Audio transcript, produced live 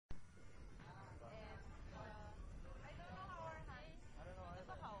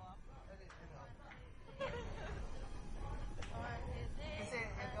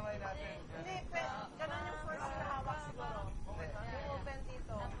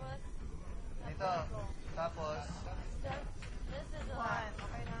Ito. Tapos, This is one.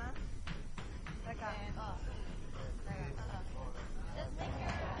 Okay na? Teka. Just make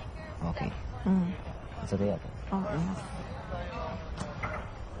your Okay. It's okay. Oh, yes.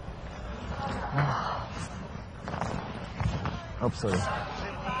 Oops, sorry.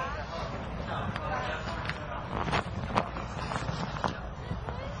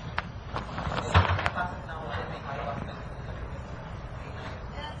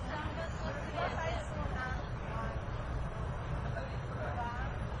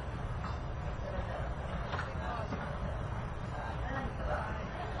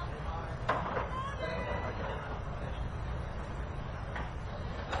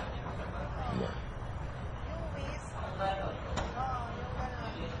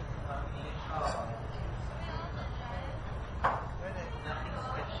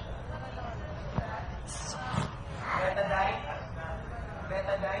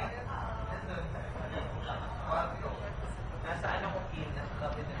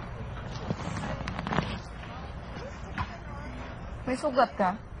 May sugat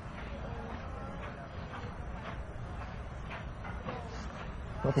ka?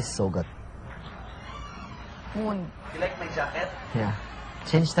 What is so good? Wound. you like my jacket? Yeah.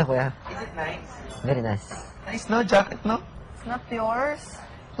 Change na, kuya. Is it nice? Very nice. Nice, no? Jacket, no? It's not yours.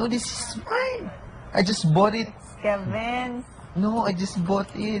 No, this is mine. I just bought it. It's Kevin's. No, I just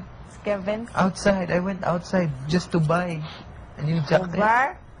bought it. It's Kevin's. Outside. I went outside just to buy a new jacket.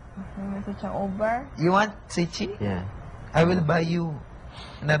 Over? May message siyang over. You want Seiichi? Yeah. I will buy you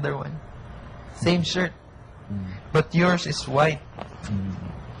another one. Same shirt. But yours is white.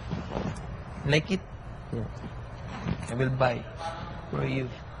 Like it? Yeah. I will buy for you.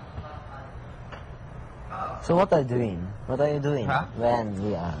 So what are you doing? What are you doing Huh? when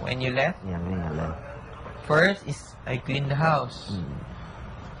we are? When you left, Yeah, when you left. first is I cleaned the house.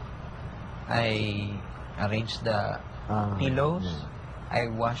 I arranged the pillows. I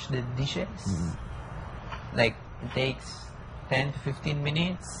washed the dishes. Like, it takes 10 to 15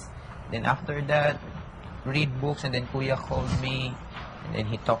 minutes. Then after that, read books, and then Kuya called me. And then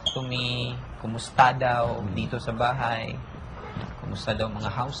he talked to me. Kumusta daw dito sa bahay. Kumusta daw mga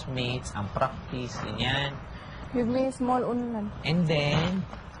housemates, ang practice, ganyan. Give me a small unan. And then,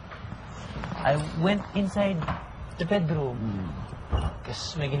 I went inside the bedroom.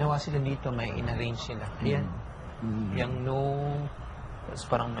 Kasi may ginawa sila dito, may in-arrange sila. Ayan. Yung no... Tapos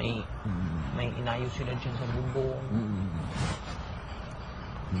parang may inayos sila dyan sa bubong.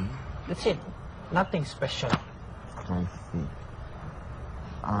 That's it. Nothing special. I see.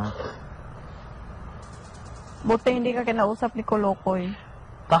 Buti hindi ka kinausap ni Kolokoy.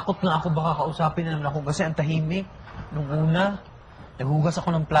 Takot nga ako baka kausapin na naman ako kasi ang tahimik. Nung una, naghugas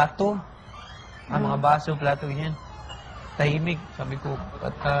ako ng plato. Ang mga baso, plato, ganyan. Tahimik. Sabi ko,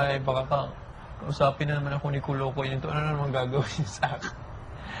 patay, baka kausapin na naman ako ni Kolokoy. Ito, ano naman gagawin niya sa akin?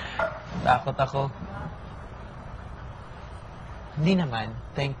 Takot ako. Hindi naman.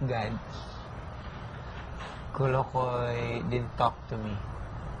 Thank God. Kolokoy didn't talk to me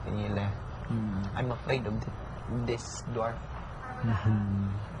when you left. I'm afraid of this door.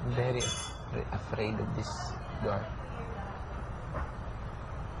 Very afraid of this door.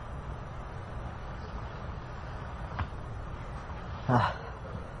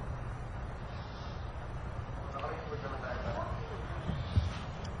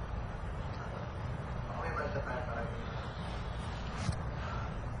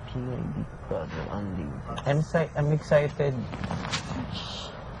 I'm excited.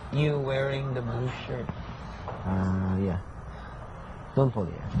 You wearing the blue shirt. Yeah. Don't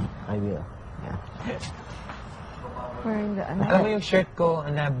worry. I will. Yeah. Wearing the ano? Alam mo yung shirt ko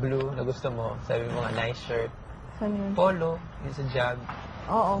na blue na gusto mo? Sabi mo nga, nice shirt. Saan yun? Polo, yung sa jag.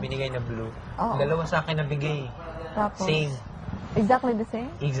 Oo. Binigay na blue. Oo. Dalawa sa akin nabigay. Tapos? Same. Exactly the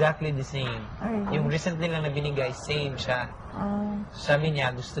same? Exactly the same. Ay, Yung recently lang na binigay, same siya. Sabi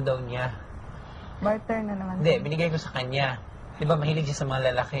niya, gusto daw niya. barter na naman. Hindi, binigay ko sa kanya. Di ba mahilig siya sa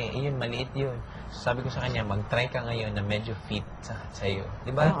mga lalaki? Eh, yun, maliit yun. So, sabi ko sa kanya, mag-try ka ngayon na medyo fit sa iyo.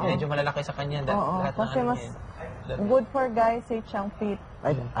 Di ba? Medyo malalaki sa kanya. Oo, Lahat kasi ng ano mas yan. good for guys say siyang fit.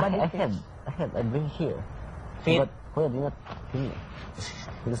 I fit. bring here. Fit? But Kuya did not feel it.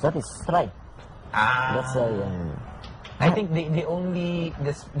 Because that is strike. That's I think the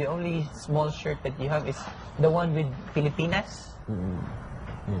only small shirt that you have is the one with Pilipinas.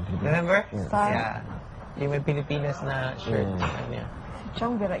 Remember? Yeah. Yung may Pilipinas na shirt. Yeah. Si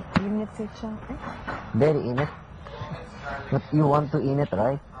Chong, very init si Chong. very in it. But you want to in it,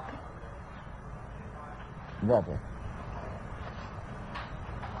 right? That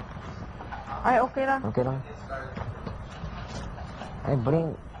Ay, okay lang. okay lang. I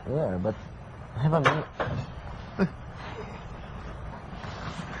bring but I have a minute.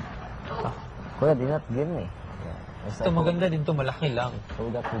 Kuya, did not give me. Yeah. Ito, maganda din to. Malaki lang. So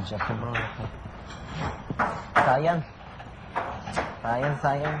that will just Sobrang laki. sayang.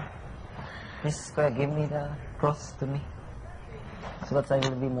 Sayang. Please, Kuya, give me the cross to me. So that I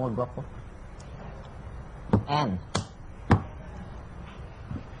will be more guapo. And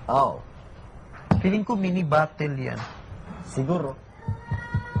oh, Feeling ko mini battle yan. siguro.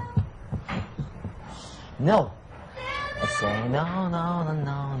 No. I say no.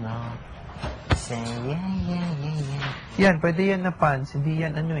 I say yeah. Yan, pwede yan na pants. Hindi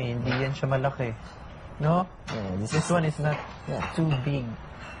yan hindi yan siya malaki. No? Yeah, This one is not Yeah. too big.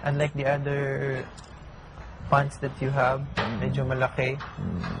 Unlike the other pants that you have, medyo malaki.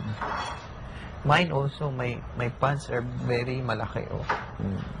 Mine also, my pants are very malaki. Oh.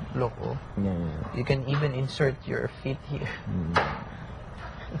 Look, oh. Yeah. You can even insert your feet here.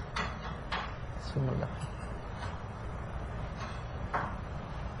 So malaki.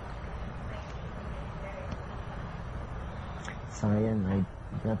 Sayang, I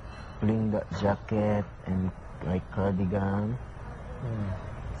not bring the jacket and like cardigan.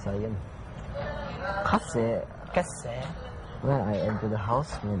 Sayang. Kasi when I enter the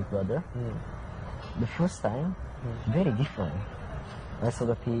house with my brother, the first time, very different. I saw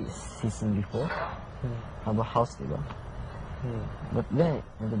the season before, have a house, diba? But when I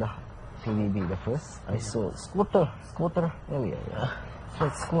entered the PBB, the first, I saw scooter area. Yeah. So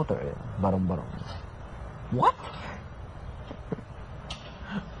it's scooter area, barong. What?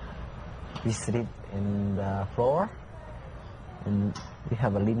 We sleep in the floor, and we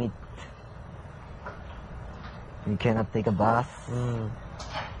have a limit. We cannot take a bath,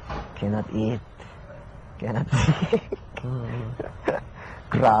 cannot eat, cannot drink.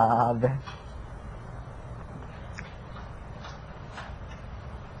 Grabe.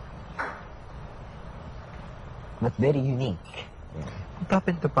 But very unique. Yeah. What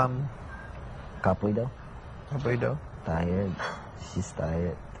happened to Pam? Kapoy daw. Kapoy daw? Tired. She's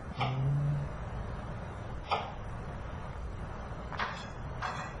tired.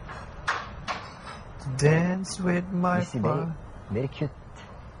 Dance with my You see, very, pa. very cute.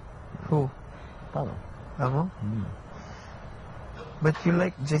 Who? Paano? Amo? But you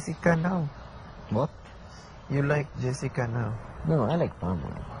like Jessica now. What? You like Jessica now. No, I like Pamo.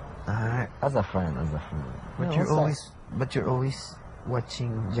 Ah, As a friend. but No, you're always watching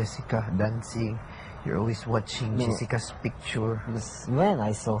Jessica dancing. You're always watching No. Jessica's picture. Because when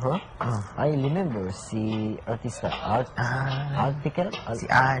I saw her, I remember si artista article Si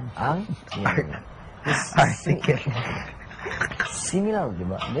Ann. Ang yeah. Article. Similar,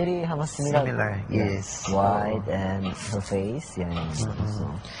 diba? Very similar. Similar, yes. White and her face, yeah. So,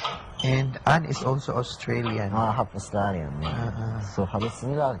 And Ann is also Australian. half Australian. Yeah. So have a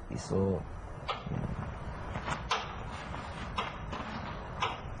similarity. So, yeah.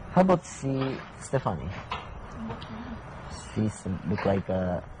 How about si Stephanie? She look like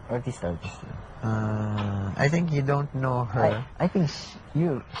a artist. I think you don't know her. I think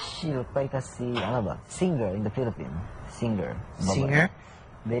she look like a singer in the Philippines. Singer. Babae. Singer?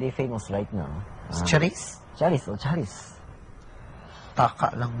 Very famous right now. Charis? Charis.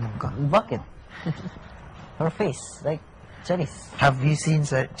 Taka lang mukha. Bakit? Her face, like Charis. Have you seen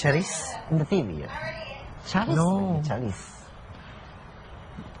Charis? In the TV. Charis? No. Charis.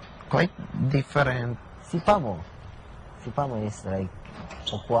 Quite different. Si Pamo is like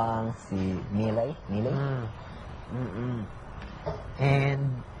Okwang, si Milay.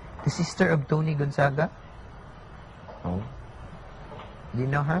 And the sister of Tony Gonzaga? Oh. Do you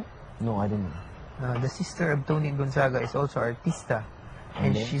know her? No, I don't know. The sister of Tony Gonzaga is also artista.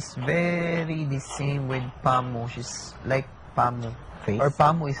 And then? she's very the same with Pamo. She's like Pamo. Face? Or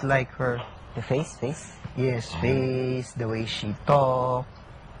Pamo is like her. The face? Yes, face, the way she talk.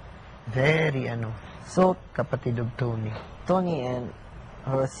 Very So, kapatid of Tony. Tony and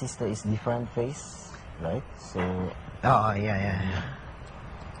her sister is different face, right? So, Oh, yeah.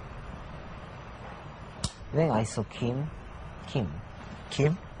 then I saw Kim. Kim?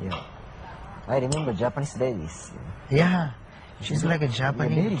 Yeah. I remember Japanese ladies. Yeah. She's like a Yeah,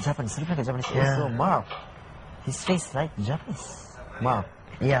 very Japanese. Japanese. Look like a Japanese. Yeah. Also, Mark. His face like Japanese. Mark.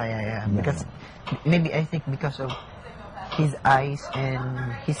 Yeah. Because maybe I think because of his eyes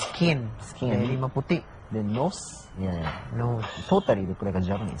and his skin. Very maputi. The nose. Yeah. No. Totally look like a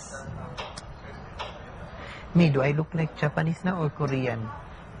Japanese. Me, do I look like Japanese now or Korean?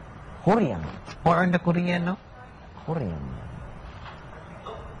 Korean. More on the Korean, no? Korean.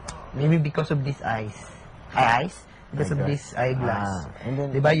 Maybe because of these eyes. Eyes? Because of Eyeglass. this eyeglass. And then,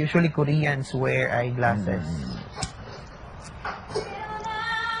 Diba, usually Koreans wear eyeglasses.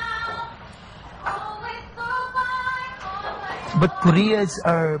 But Koreans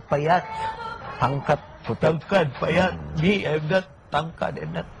are payat. Tangkat, puti. Tangkad, payat. Me, I'm not tangkad,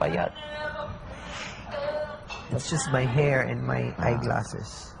 I'm not payat. It's just my hair and my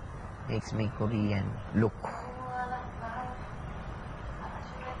eyeglasses makes me Korean look.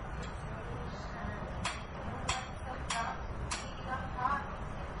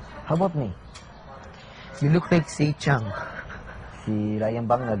 How about me? You look like Seichang. Si Ryan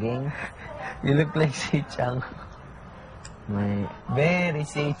Bang again. You look like Seichang. My Very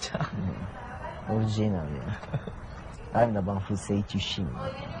Seichang. original, yeah. I'm the one who Seiichi Shin.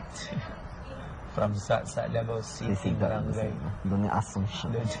 From sa Davao City, Barangay. Doon yung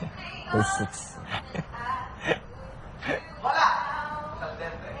Assumption. Phase 6.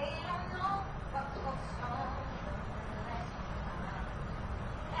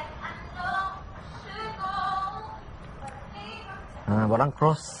 Walang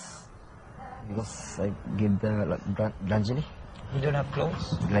cross. Because I give the Granjali. You don't have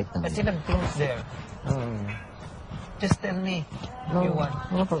clothes? Like I still have clothes there. Just tell me if you want.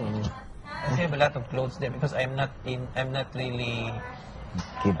 No problem. I still have a lot of clothes there because I'm not really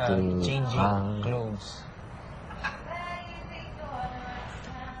Give to changing clothes.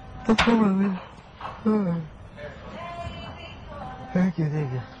 No problem. Thank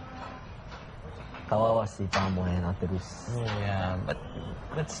you. Kawawa si Pamo and Ate Rus. Yeah,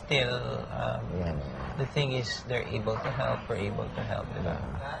 but still, Yeah. the thing is they're able to help. We're able to help them.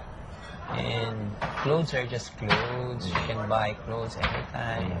 And clothes are just clothes. You can buy clothes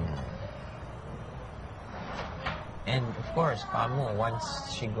anytime. And of course, Pamo,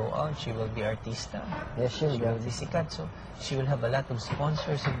 once she go out, she will be artista. Yeah, She will be sikat. So she will have a lot of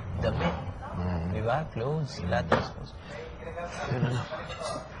sponsors of damit. Yeah. Diba? Clothes, a lot of sponsors.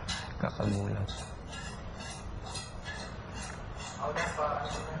 Kakagulat.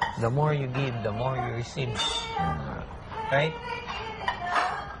 The more you give, the more you receive. Right?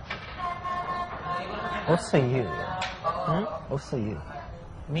 Also you. Hmm? Also you.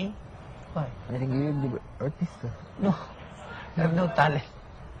 Me? Why? I think you're the artist. No. I have no talent.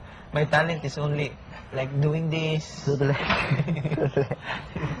 My talent is only like doing this. To the left.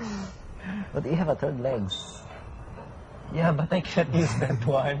 But you have a third legs. Yeah, but I can't use that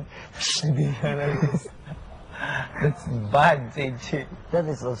one. That's bad, Seiichi. That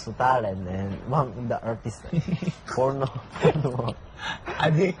is also talent and one the artist. Porno.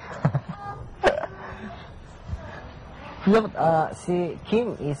 Adi. Yeah, but si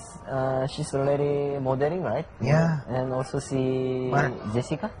Kim is she's already modeling, right? Yeah. And also si What?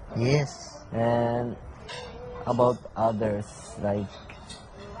 Jessica. Yes. And about others like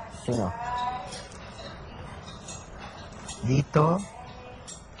sino? Dito.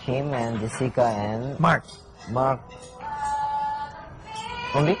 Kim and Jessica and Mark. Mark.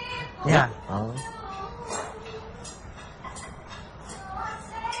 Only? Yeah.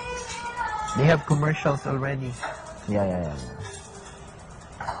 They have commercials already. Yeah.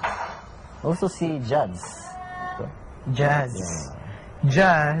 Also si Jazz. Jazz. Yeah.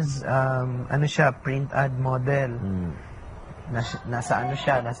 Jazz, ano siya, print ad model. Nasa ano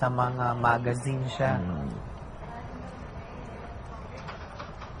siya, nasa mga magazine siya.